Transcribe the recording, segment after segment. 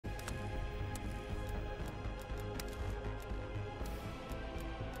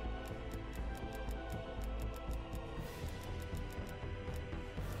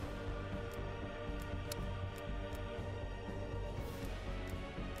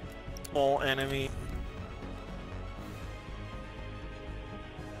small enemy.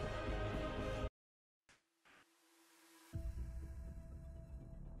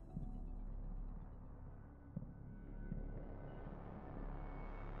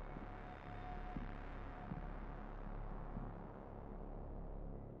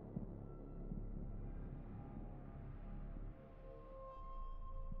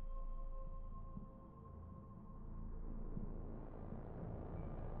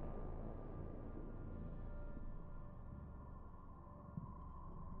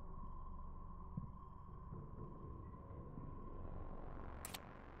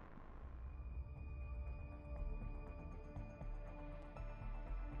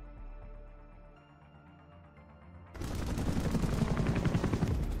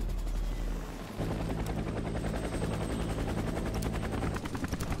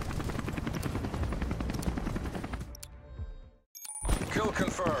 Kill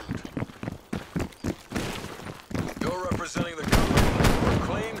confirmed. You're representing the company. Work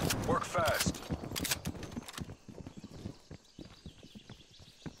clean, work fast.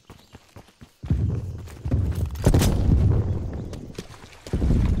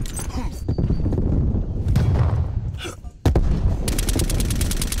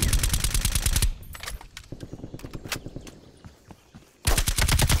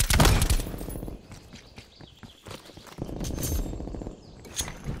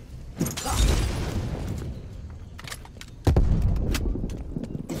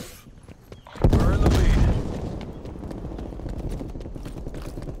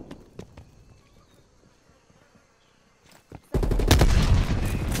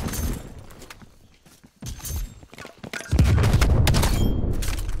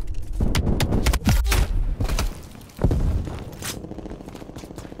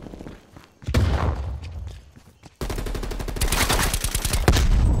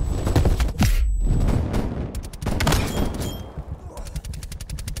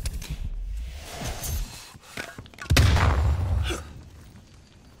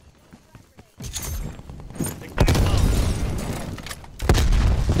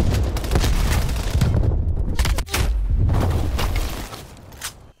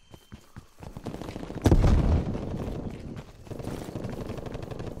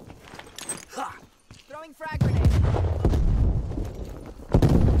 Throwing frag grenade.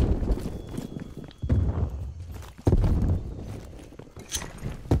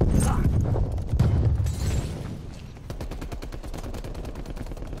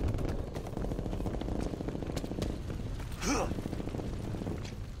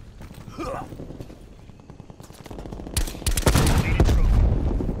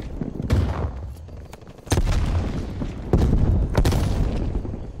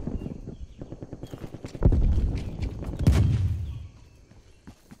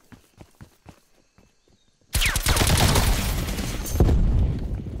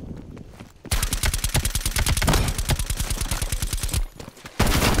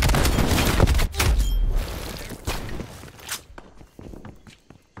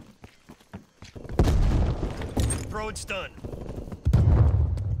 Throwing stun.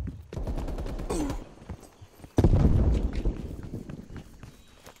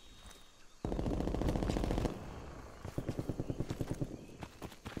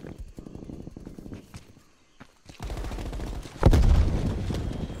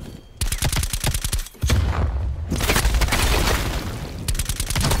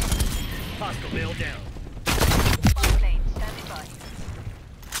 Hostile nailed down. Plane standing by.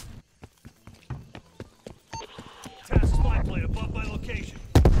 Task spy plane above my location.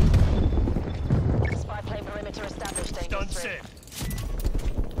 Spy plane perimeter established. Stun set.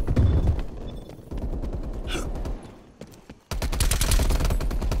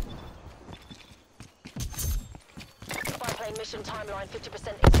 Spy plane mission timeline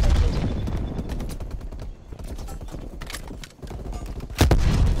 50% extended.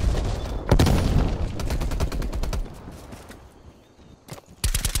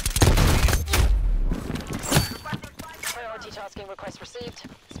 Priority tasking request received.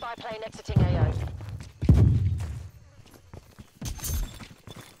 Spy plane exiting AO.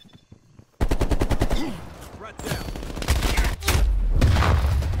 Threat down.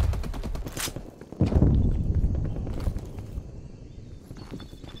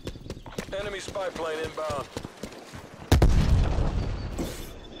 Enemy spy plane inbound.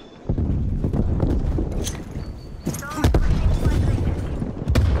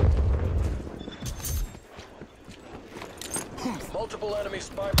 Multiple enemy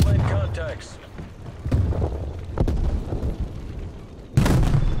spy plane contacts.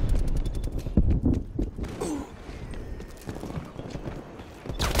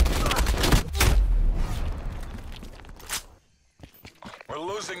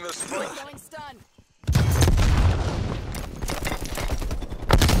 losing this fight. Going stun.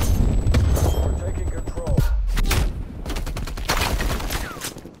 We're taking control.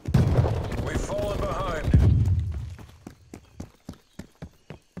 We've fallen behind.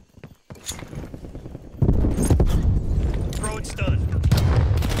 Throwing stun.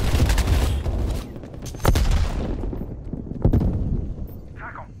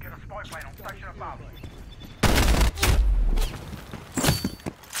 Tackle, get a spy plane on station above.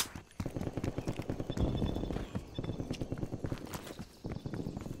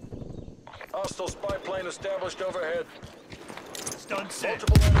 Hostile spy plane established overhead. Stun set.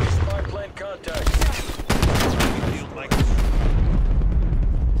 Multiple enemy spy plane contact. Field mic.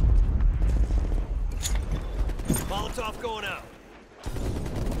 Molotov going out.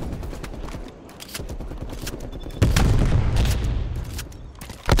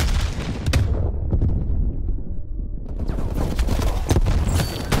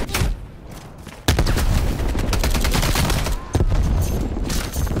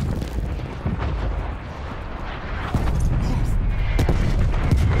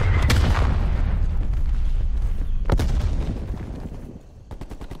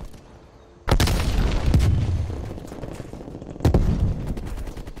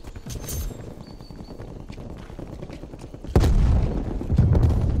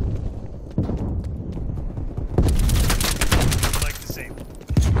 Like the same.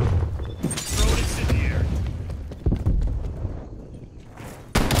 Throw it in the air.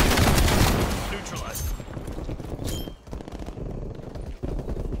 Neutralized.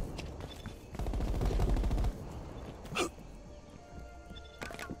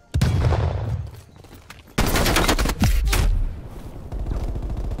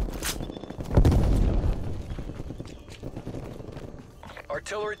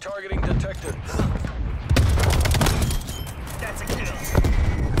 Artillery targeting detected. That's a kill.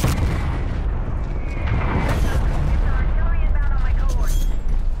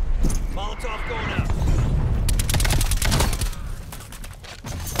 Molotov going out.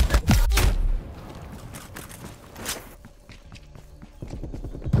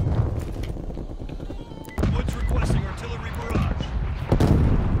 Woods requesting artillery barrage.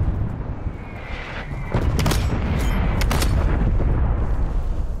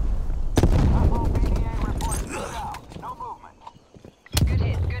 Good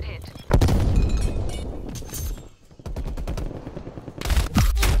hit, good hit.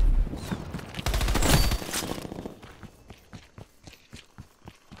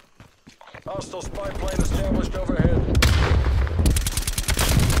 Hostile spy plane established overhead.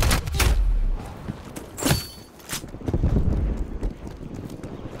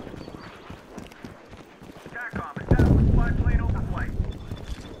 TACOM, attack with spy plane overflight.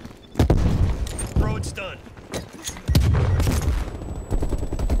 Throwing stun.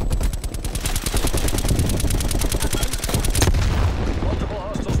 Multiple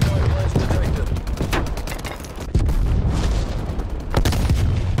hostile spy planes detected.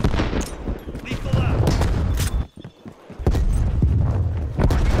 Lethal out.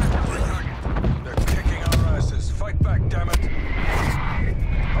 They're kicking our asses. Fight back, damn it.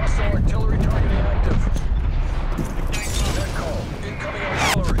 Hostile artillery targeting active. Net call. Incoming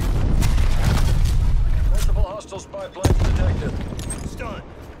artillery. Multiple hostile spy planes detected. Stun.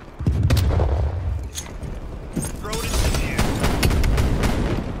 Throw it in the air.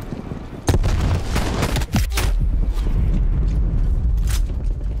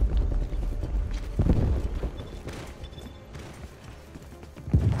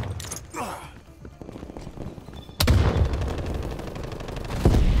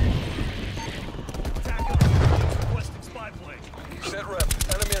 TACOM. Requesting spy plane. Set rep.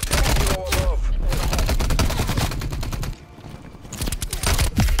 Enemy attack kilo above.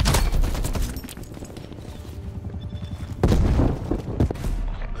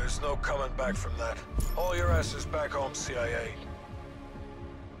 There's no coming back from that. Haul your asses back home, CIA.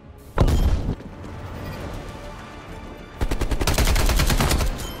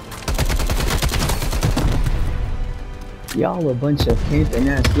 Y'all a bunch of pimping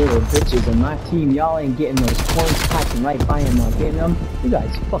ass little bitches on my team. Y'all ain't getting those corns passing right by and not getting them. You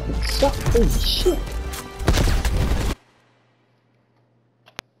guys fucking suck. Holy shit.